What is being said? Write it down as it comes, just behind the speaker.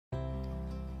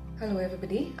Hello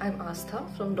everybody, I'm Aastha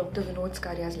from Dr. Vinod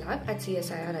Karya's lab at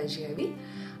CSIR IGIV.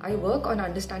 I work on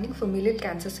understanding familial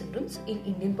cancer syndromes in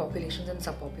Indian populations and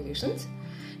subpopulations.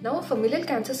 Now, a familial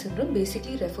cancer syndrome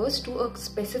basically refers to a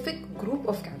specific group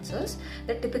of cancers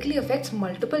that typically affects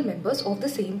multiple members of the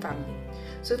same family.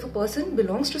 So if a person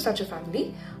belongs to such a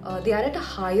family, they are at a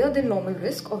higher than normal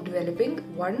risk of developing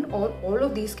one or all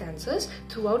of these cancers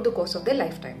throughout the course of their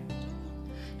lifetime.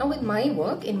 Now, with my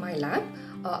work in my lab,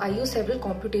 I use several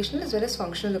computational as well as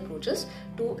functional approaches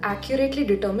to accurately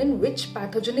determine which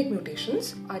pathogenic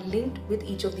mutations are linked with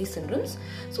each of these syndromes,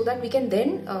 so that we can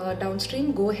then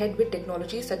downstream go ahead with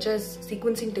technologies such as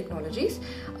sequencing technologies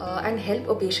and help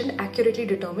a patient accurately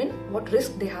determine what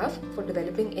risk they have for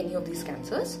developing any of these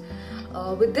cancers.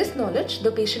 With this knowledge,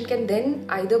 the patient can then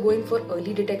either go in for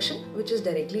early detection, which is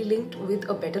directly linked with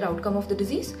a better outcome of the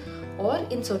disease, or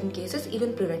in certain cases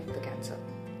even prevent the cancer.